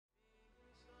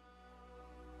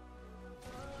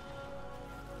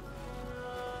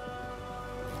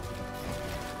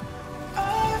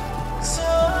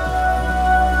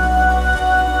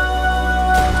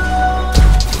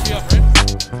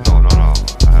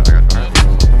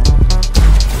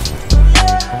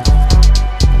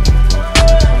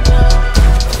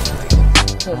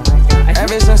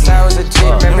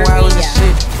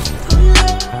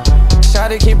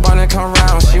Shawty keep running, come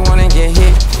round, she wanna get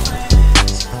hit.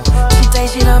 She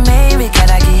thinks she done made me, cause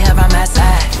I keep her by my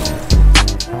side.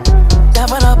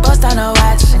 Double up, bust on her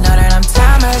watch, she know that I'm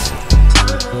timeless.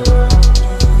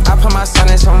 I put my son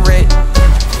in some red.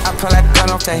 I pull that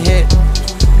gun off the hip.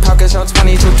 Pockets on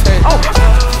 22 clip.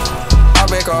 I'll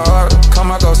make a order,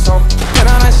 come I go so. Put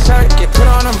on a shirt, get put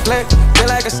on a blick. Feel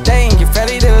like a stain, get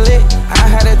ready to lit. I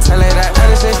had to tell her that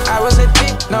ever since I was a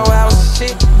dick. No, I was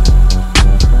shit.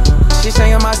 She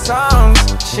singing my songs,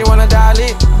 she wanna dial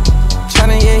it.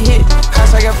 Tryna get hit,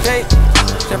 house like a fake.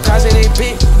 Deposit they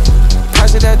beat,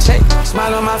 deposit that check.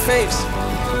 Smile on my face,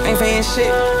 ain't paying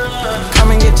shit. Come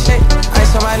and get checked,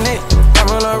 ice on my neck.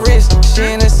 Double her wrist, she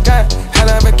in the sky. Hell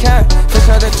of a cat, push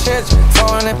out the church,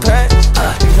 400 packs.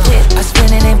 Yeah, I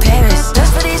spend it in Paris.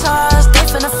 Just for these hoes, they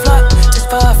finna flock. Just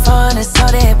for fun, it's all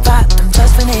they pop. I'm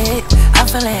just finna hit, I'm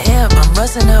feeling hip. I'm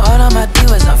rusting the all on my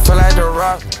divas. I feel like The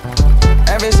Rock.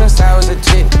 Ever since I was a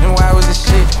chick, and why was a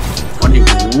shit?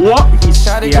 What?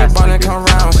 Shawty keep wanna come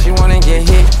round, she wanna get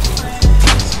hit.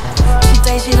 She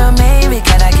thinks she done made me,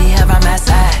 cause I keep her by my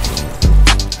side.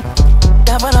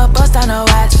 Double up, bust on her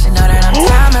watch, she know that I'm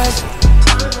timeless.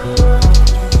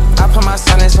 I put my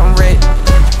son in some red.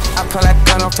 I pull that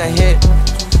gun off the hip.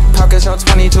 Pockets on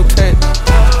 22 clip.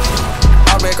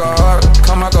 I'll make a order,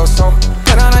 come I go so.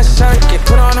 Put on a shirt, get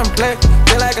put on a blick.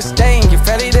 Feel like a stain, get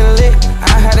ready to lit.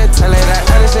 I had to tell her that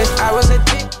ever since I was a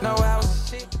dick. No,